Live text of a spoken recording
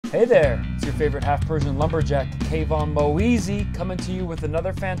Hey there, it's your favorite half Persian lumberjack, Kvon coming to you with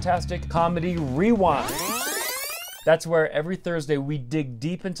another fantastic comedy rewind. That's where every Thursday we dig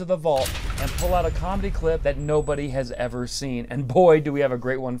deep into the vault and pull out a comedy clip that nobody has ever seen. And boy, do we have a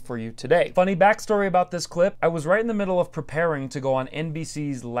great one for you today. Funny backstory about this clip, I was right in the middle of preparing to go on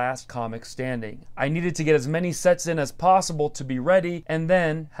NBC's Last Comic Standing. I needed to get as many sets in as possible to be ready, and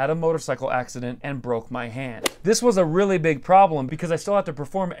then had a motorcycle accident and broke my hand. This was a really big problem because I still had to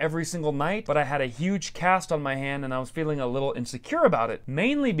perform every single night, but I had a huge cast on my hand and I was feeling a little insecure about it.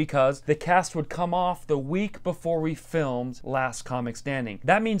 Mainly because the cast would come off the week before we filmed Last Comic Standing.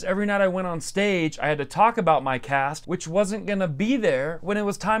 That means every night I went on stage, I had to talk about my cast, which wasn't gonna be there when it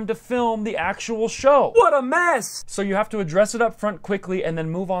was time to film the actual show. What a mess! So you have to address it up front quickly and then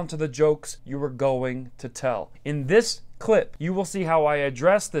move on to the jokes you were going to tell. In this clip, you will see how I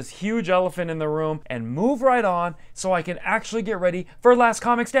address this huge elephant in the room and move right on so I can actually get ready for Last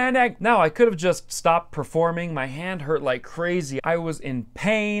Comic Standing. Now, I could have just stopped performing. My hand hurt like crazy. I was in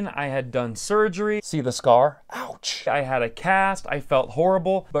pain. I had done surgery. See the scar? Ouch. I had a cast. I felt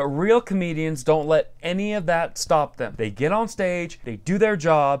horrible, but real comedians don't let any of that stop them. They get on stage, they do their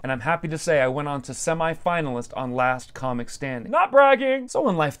job, and I'm happy to say I went on to semi-finalist on Last Comic Standing. Not bragging. So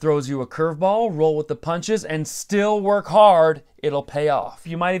when life throws you a curveball, roll with the punches and still work hard, it'll pay off.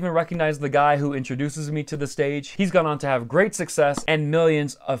 You might even recognize the guy who introduces me to the stage. He's gone on to have great success and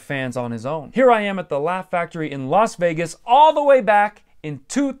millions of fans on his own. Here I am at the Laugh Factory in Las Vegas, all the way back in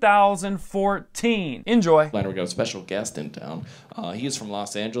 2014. Enjoy. We got a special guest in town. He is from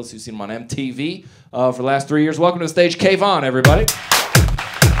Los Angeles. You've seen him on MTV for the last 3 years. Welcome to the stage, Kvon, everybody.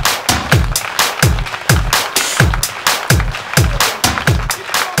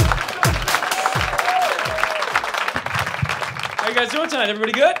 How you guys doing tonight?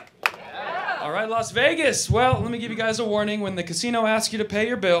 Everybody good? Yeah. All right, Las Vegas. Well, let me give you guys a warning. When the casino asks you to pay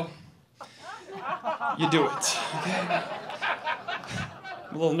your bill, you do it. Okay?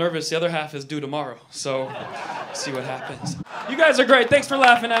 I'm a little nervous. The other half is due tomorrow, so see what happens. You guys are great. Thanks for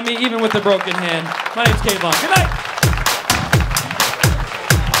laughing at me, even with the broken hand. My name's Kvon. Good night.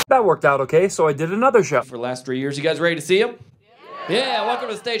 That worked out okay, so I did another show. For the last 3 years, you guys ready to see him? Yeah, welcome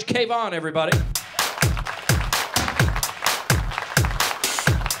to the stage, Kvon, everybody.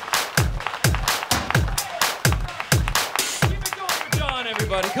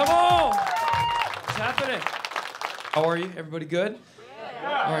 Everybody, come on! What's happening? How are you? Everybody good?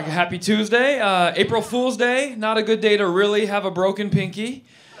 Yeah. All right, happy Tuesday. April Fool's Day. Not a good day to really have a broken pinky.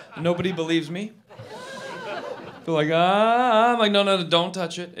 Nobody believes me. Feel like, I'm like, no, don't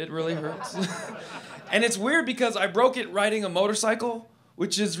touch it. It really hurts. And it's weird because I broke it riding a motorcycle,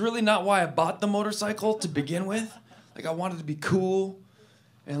 which is really not why I bought the motorcycle to begin with. Like, I wanted to be cool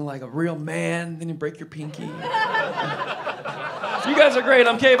and like a real man. Then you break your pinky. You guys are great.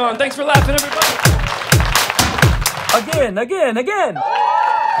 I'm Kvon. Thanks for laughing, everybody. Again.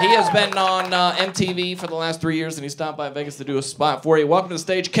 He has been on MTV for the last 3 years, and he stopped by Vegas to do a spot for you. Welcome to the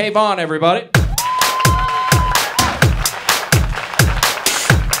stage, Kvon, everybody.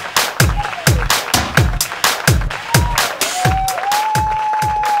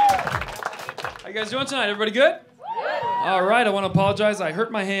 How you guys doing tonight? Everybody good? All right. I want to apologize. I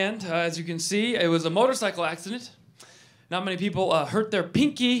hurt my hand. As you can see, it was a motorcycle accident. Not many people hurt their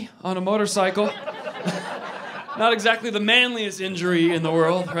pinky on a motorcycle. Not exactly the manliest injury in the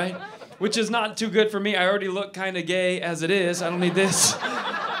world, right? Which is not too good for me. I already look kind of gay as it is. I don't need this.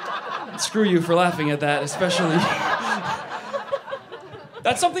 Screw you for laughing at that, especially.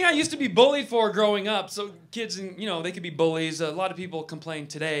 That's something I used to be bullied for growing up. So kids, they could be bullies. A lot of people complain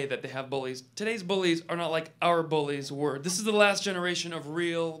today that they have bullies. Today's bullies are not like our bullies were. This is the last generation of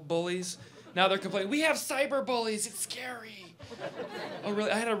real bullies. Now they're complaining, we have cyber bullies, it's scary. Oh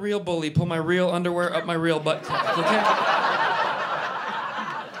really? I had a real bully pull my real underwear up my real butt crack, okay?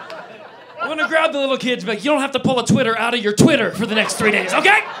 I'm gonna grab the little kids and be like, you don't have to pull a Twitter out of your Twitter for the next 3 days,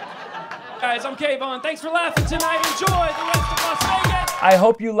 okay? Guys, I'm Kvon. Thanks for laughing tonight. Enjoy the rest of Las Vegas. I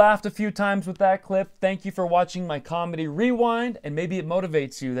hope you laughed a few times with that clip. Thank you for watching my comedy rewind, and maybe it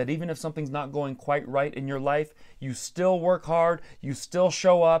motivates you that even if something's not going quite right in your life, you still work hard, you still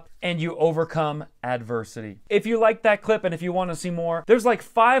show up, and you overcome adversity. If you like that clip and if you want to see more, there's like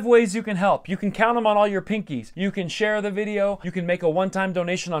 5 ways you can help. You can count them on all your pinkies. You can share the video. You can make a one-time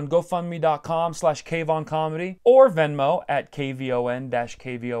donation on GoFundMe.com/KvonComedy or Venmo at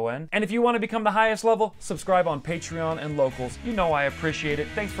KvonKvon. And if you want to become the highest level, subscribe on Patreon and Locals. You know I appreciate it.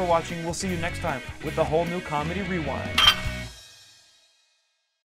 Thanks for watching. We'll see you next time with a whole new comedy rewind.